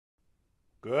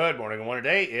Good morning, everyone.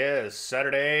 Today is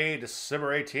Saturday,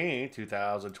 December 18th,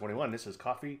 2021. This is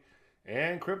Coffee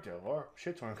and Crypto, or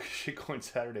Shitcoin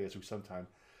Saturday, as we sometimes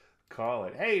call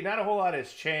it. Hey, not a whole lot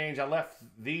has changed. I left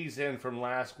these in from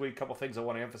last week. A couple things I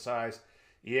want to emphasize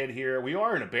in here. We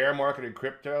are in a bear market in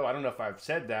crypto. I don't know if I've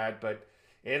said that, but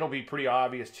it'll be pretty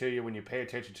obvious to you when you pay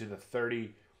attention to the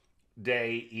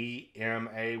 30-day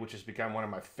EMA, which has become one of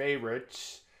my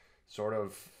favorites, sort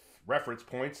of reference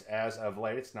points as of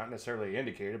late. It's not necessarily an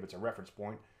indicator, but it's a reference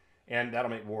point. And that'll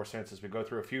make more sense as we go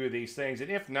through a few of these things. And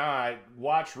if not,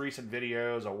 watch recent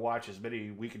videos or watch as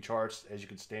many weekend charts as you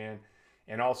can stand.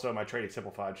 And also my Trading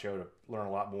Simplified show to learn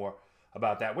a lot more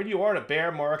about that. When you are in a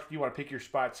bear market, you want to pick your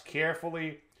spots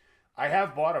carefully. I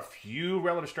have bought a few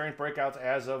relative strength breakouts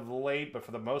as of late, but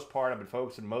for the most part, I've been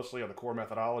focusing mostly on the core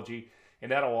methodology.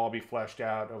 And that'll all be fleshed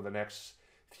out over the next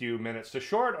few minutes. To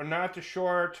short or not to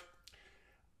short,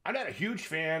 I'm not a huge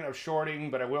fan of shorting,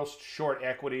 but I will short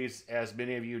equities, as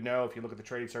many of you know. If you look at the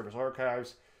Trading Service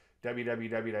Archives,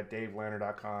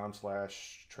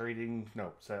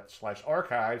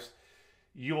 www.davelandry.com/archives,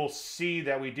 you'll see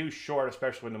that we do short,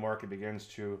 especially when the market begins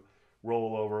to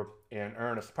roll over in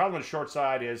earnest. The problem on the short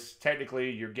side is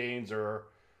technically your gains are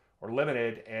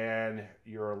limited and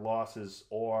your losses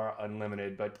are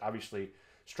unlimited, but obviously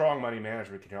strong money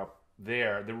management can help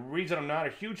there. The reason I'm not a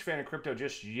huge fan of crypto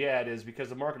just yet is because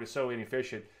the market is so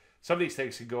inefficient. Some of these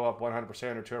things could go up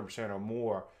 100% or 200% or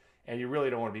more, and you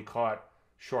really don't want to be caught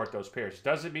short those pairs.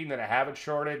 Doesn't mean that I haven't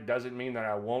shorted, doesn't mean that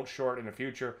I won't short in the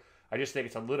future. I just think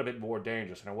it's a little bit more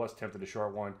dangerous, and I was tempted to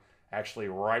short one actually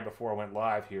right before I went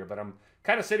live here, but I'm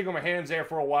kind of sitting on my hands there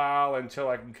for a while until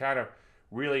I can kind of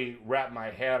really wrap my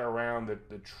head around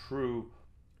the true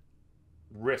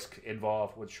risk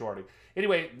involved with shorting.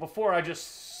 Anyway, before I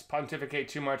just pontificate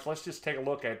too much, let's just take a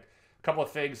look at a couple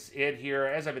of things in here.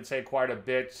 As I've been saying quite a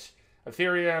bit,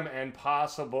 Ethereum and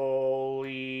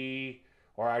possibly,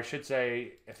 or I should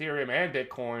say Ethereum and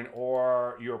Bitcoin,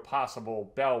 or your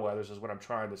possible bellwethers is what I'm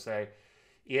trying to say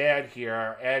in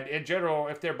here. And in general,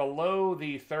 if they're below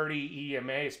the 30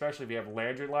 EMA, especially if you have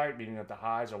Landry light, meaning that the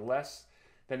highs are less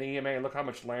than the EMA, look how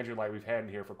much Landry light we've had in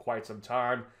here for quite some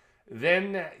time,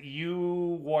 then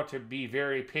you want to be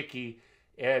very picky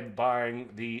in buying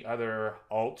the other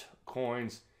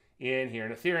altcoins in here.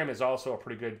 And Ethereum is also a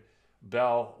pretty good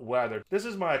bellwether. This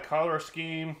is my color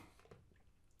scheme,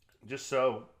 just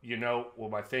so you know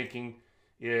what my thinking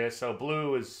is. So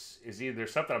blue is either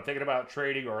something I'm thinking about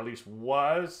trading, or at least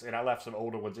was, and I left some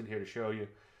older ones in here to show you.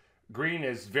 Green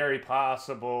is very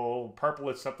possible. Purple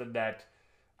is something that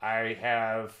I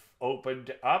have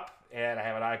opened up, and I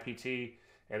have an IPT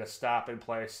and a stop in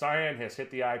place. Cyan has hit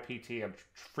the IPT. I'm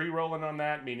free rolling on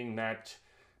that, meaning that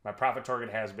my profit target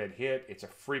has been hit. It's a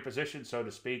free position, so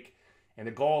to speak. And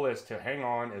the goal is to hang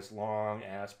on as long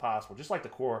as possible, just like the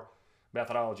core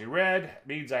methodology. Red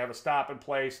means I have a stop in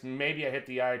place. Maybe I hit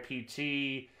the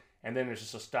IPT, and then there's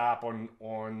just a stop on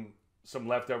some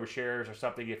leftover shares or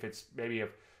something if it's maybe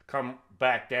have come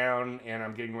back down and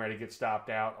I'm getting ready to get stopped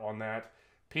out on that.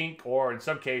 Pink, or in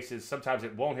some cases, sometimes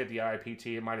it won't hit the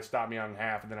IPT. It might have stopped me on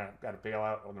half, and then I've got to bail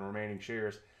out on the remaining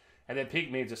shares. And then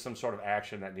pink means there's some sort of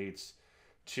action that needs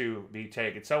to be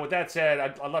taken. So with that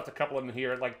said, I left a couple in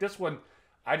here. Like this one,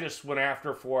 I just went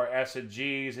after for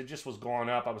S&Gs. It just was going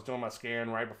up. I was doing my scan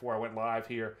right before I went live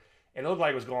here, and it looked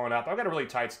like it was going up. I've got a really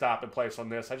tight stop in place on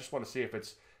this. I just want to see if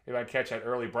I catch that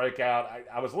early breakout.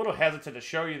 I was a little hesitant to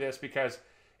show you this because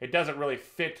it doesn't really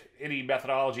fit any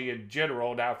methodology in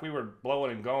general. Now, if we were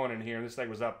blowing and going in here and this thing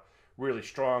was up really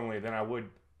strongly, then I would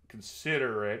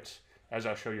consider it, as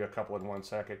I'll show you a couple in 1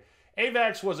 second.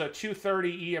 AVAX was a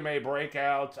 230 EMA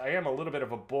breakout. I am a little bit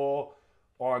of a bull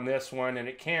on this one, and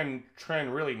it can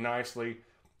trend really nicely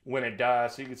when it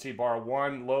does. So you can see bar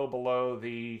 1 low above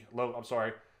the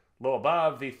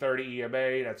 30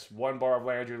 EMA. That's 1 bar of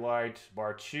Landry light.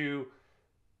 Bar 2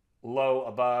 low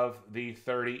above the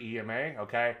 30 EMA,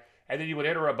 okay? And then you would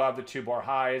enter above the 2-bar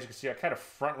high. As you can see, I kind of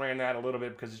front ran that a little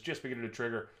bit because it's just beginning to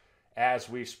trigger as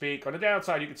we speak. On the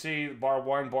downside, you can see bar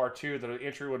 1, bar 2, the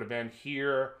entry would have been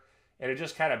here, and it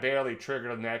just kind of barely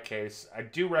triggered in that case. I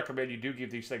do recommend you do give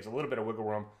these things a little bit of wiggle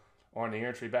room on the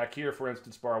entry. Back here, for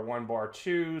instance, bar 1, bar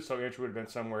 2, so entry would have been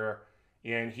somewhere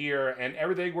in here, and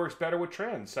everything works better with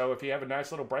trends. So if you have a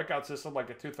nice little breakout system like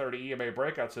a 230 EMA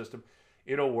breakout system,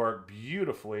 it'll work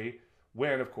beautifully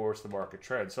when, of course, the market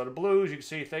trends. So the blues, you can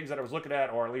see things that I was looking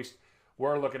at, or at least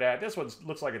were looking at. This one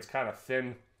looks like it's kind of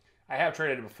thin. I have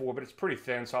traded it before, but it's pretty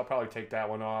thin, so I'll probably take that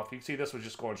one off. You can see this was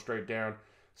just going straight down,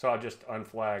 so I'll just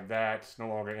unflag that. It's no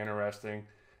longer interesting.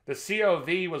 The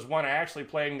COV was one I actually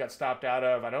played and got stopped out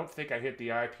of. I don't think I hit the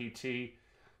IPT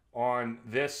on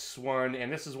this one,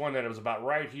 and this is one that it was about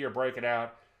right here breaking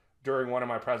out during one of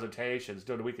my presentations,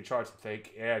 doing the weekly charts, I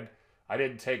think, and I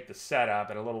didn't take the setup,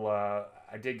 and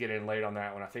I did get in late on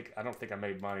that one. I don't think I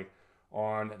made money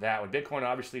on that one. Bitcoin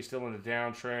obviously still in the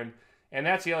downtrend, and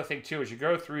that's the other thing too. As you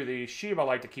go through the Shiba, I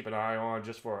like to keep an eye on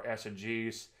just for S and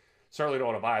Gs. Certainly don't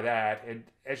want to buy that. And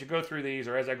as you go through these,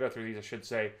 or as I go through these, I should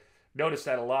say, notice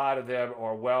that a lot of them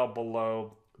are well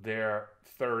below their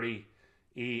 30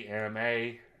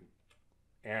 EMA.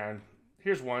 And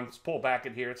here's one. Let's pull back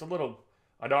in here. It's a little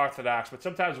unorthodox, but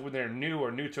sometimes when they're new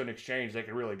or new to an exchange, they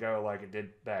can really go like it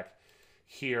did back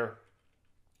here.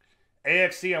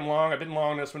 AXC, I'm long. I've been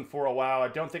long this one for a while. I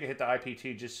don't think I hit the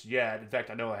IPT just yet. In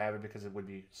fact, I know I haven't because it would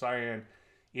be cyan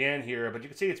in here. But you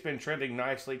can see it's been trending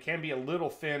nicely. Can be a little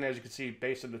thin, as you can see,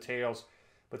 based on the tails.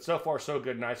 But so far, so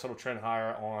good. Nice little trend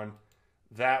higher on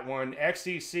that one.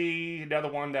 XCC,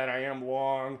 another one that I am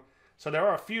long. So there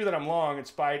are a few that I'm long in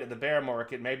spite of the bear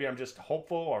market. Maybe I'm just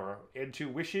hopeful or into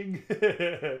wishing,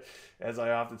 as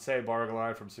I often say, borrowing a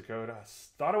line from Sakota. I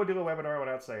thought I would do a webinar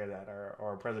without saying that,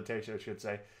 or a presentation, I should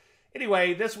say.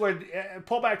 Anyway, this would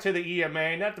pull back to the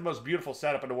EMA. Not the most beautiful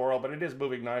setup in the world, but it is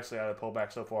moving nicely out of the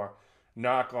pullback so far.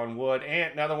 Knock on wood.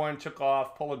 And another one took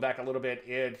off, pulling back a little bit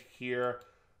in here.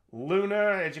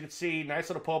 Luna, as you can see,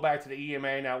 nice little pullback to the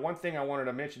EMA. Now, one thing I wanted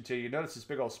to mention to you, notice this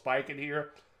big old spike in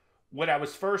here. When I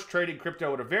was first trading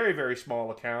crypto with a very, very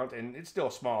small account, and it's still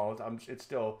small, it's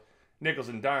still nickels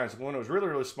and dimes. When it was really,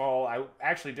 really small, I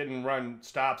actually didn't run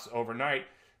stops overnight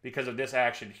because of this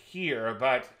action here.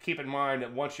 But keep in mind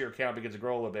that once your account begins to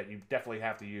grow a little bit, you definitely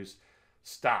have to use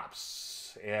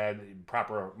stops and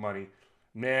proper money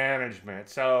management.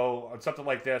 So on something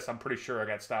like this, I'm pretty sure I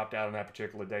got stopped out on that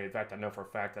particular day. In fact, I know for a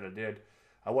fact that I did.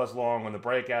 I was long on the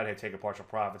breakout, had taken partial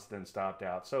profits, then stopped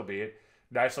out. So be it.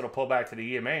 Nice little pullback to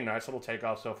the EMA. Nice little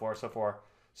takeoff so far,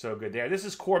 so good there. This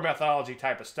is core methodology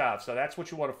type of stuff. So that's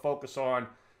what you want to focus on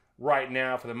right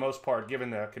now for the most part, given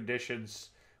the conditions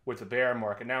with the bear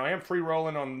market. Now, I am free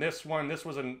rolling on this one. This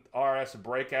was an RS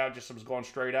breakout, just was going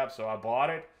straight up, so I bought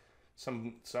it.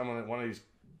 One of these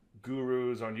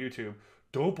gurus on YouTube,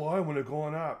 don't buy when they're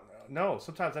going up. No,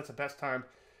 sometimes that's the best time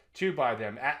to buy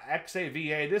them.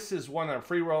 XAVA, this is one that I'm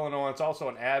free rolling on. It's also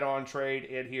an add-on trade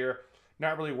in here.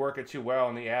 Not really working too well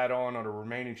on the add-on or the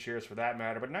remaining shares for that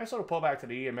matter, but nice little pullback to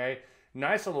the EMA.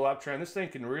 Nice little uptrend. This thing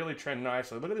can really trend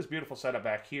nicely. Look at this beautiful setup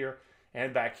back here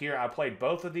and back here. I played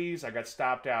both of these. I got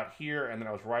stopped out here, and then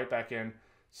I was right back in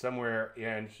somewhere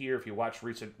in here. If you watch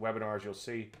recent webinars, you'll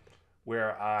see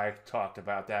where I talked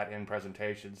about that in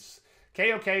presentations.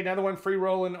 KOK, another one free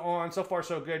rolling on. So far,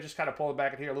 so good. Just kind of pulling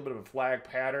back in here, a little bit of a flag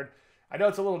pattern. I know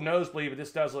it's a little nosebleed, but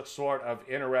this does look sort of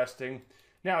interesting.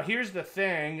 Now, here's the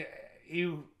thing.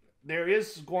 There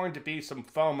is going to be some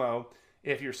FOMO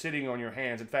if you're sitting on your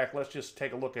hands. In fact, let's just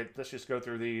take a look at, let's just go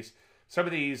through these. Some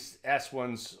of these S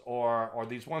ones or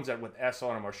these ones that with S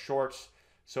on them are shorts.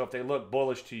 So if they look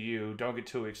bullish to you, don't get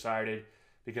too excited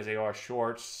because they are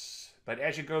shorts. But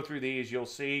as you go through these, you'll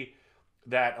see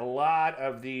that a lot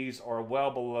of these are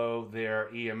well below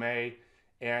their EMA,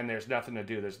 and there's nothing to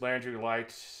do. There's Landry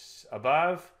lights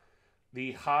above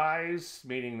the highs,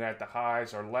 meaning that the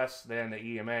highs are less than the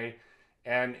EMA.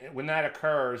 And when that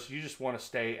occurs, you just want to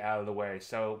stay out of the way.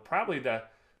 So probably the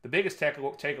biggest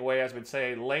takeaway, as I've been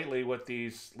saying lately with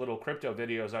these little crypto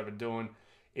videos I've been doing,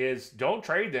 is don't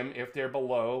trade them if they're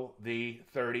below the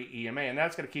 30 EMA. And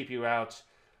that's going to keep you out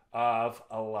of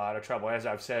a lot of trouble. As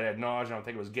I've said ad nauseum, I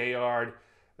think it was Gayard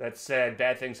that said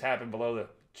bad things happen below the,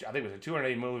 I think it was a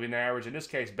 280 moving average. In this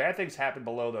case, bad things happen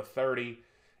below the 30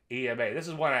 EMA. This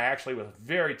is one I actually was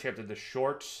very tempted to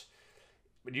shorts.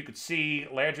 But you could see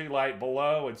Landry light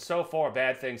below, and so far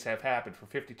bad things have happened from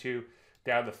 52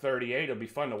 down to 38. It'll be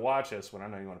fun to watch this one. I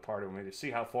know you want to party with me to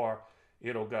see how far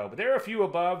it'll go. But there are a few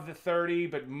above the 30,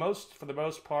 but for the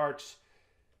most part,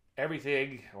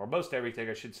 everything, or most everything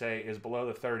I should say, is below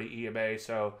the 30 EMA.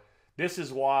 So this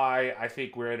is why I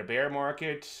think we're in a bear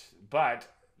market, but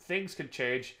things could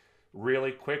change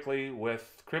really quickly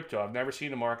with crypto. I've never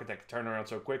seen a market that could turn around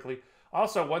so quickly.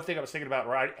 Also, one thing I was thinking about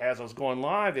right as I was going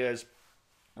live is,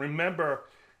 remember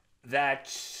that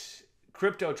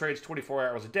crypto trades 24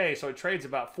 hours a day, so it trades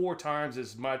about 4 times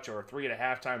as much or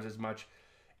 3.5 times as much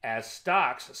as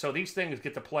stocks. So these things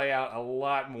get to play out a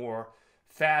lot more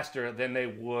faster than they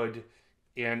would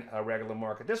in a regular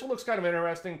market. This one looks kind of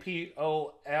interesting.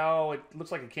 POL, it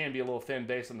looks like it can be a little thin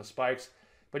based on the spikes,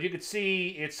 but you can see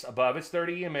it's above its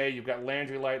 30 EMA. You've got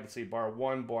Landry light. Let's see, bar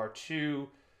 1, bar 2.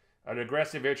 An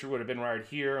aggressive entry would have been right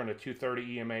here on the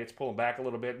 230 EMA. It's pulling back a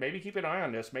little bit. Maybe keep an eye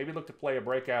on this. Maybe look to play a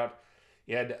breakout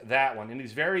And that one. And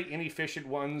these very inefficient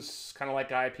ones, kind of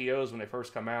like IPOs when they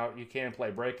first come out, you can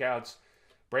play breakouts.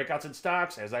 Breakouts in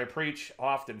stocks, as I preach,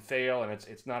 often fail, and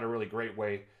it's not a really great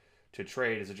way to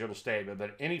trade as a general statement.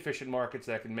 But inefficient markets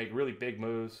that can make really big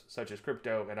moves, such as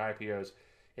crypto and IPOs,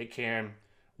 it can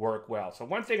work well. So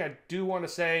one thing I do want to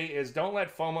say is don't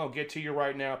let FOMO get to you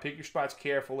right now. Pick your spots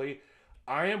carefully.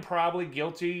 I am probably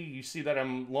guilty. You see that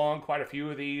I'm long quite a few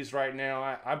of these right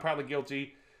now. I'm probably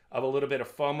guilty of a little bit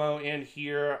of FOMO in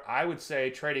here. I would say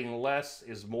trading less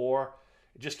is more.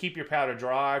 Just keep your powder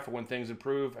dry for when things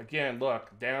improve. Again,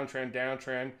 look, downtrend,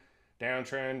 downtrend,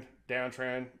 downtrend,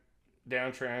 downtrend,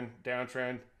 downtrend,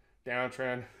 downtrend,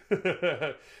 downtrend.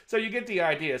 So you get the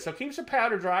idea. So keep some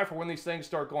powder dry for when these things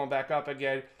start going back up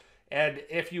again. And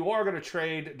if you are going to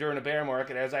trade during a bear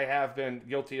market, as I have been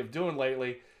guilty of doing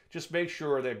lately, just make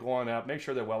sure they're going up. Make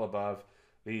sure they're well above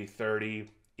the 30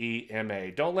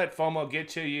 EMA. Don't let FOMO get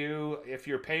to you. If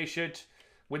you're patient,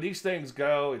 when these things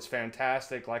go, it's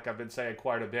fantastic. Like I've been saying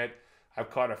quite a bit. I've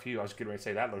caught a few. I was getting ready to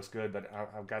say that looks good, but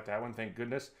I've got that one. Thank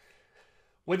goodness.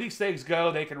 When these things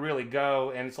go, they can really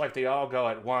go, and it's like they all go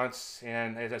at once.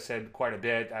 And as I said quite a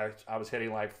bit, I was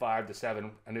hitting like 5 to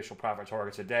 7 initial profit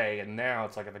targets a day, and now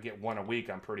it's like if I get one a week,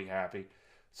 I'm pretty happy.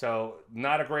 So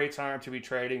not a great time to be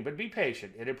trading, but be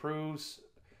patient. It improves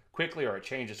quickly, or it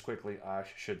changes quickly, I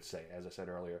should say, as I said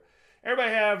earlier.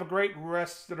 Everybody have a great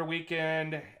rest of the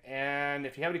weekend, and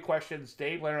if you have any questions,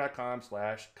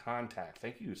 DaveLandry.com/contact.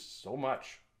 Thank you so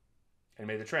much, and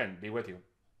may the trend be with you.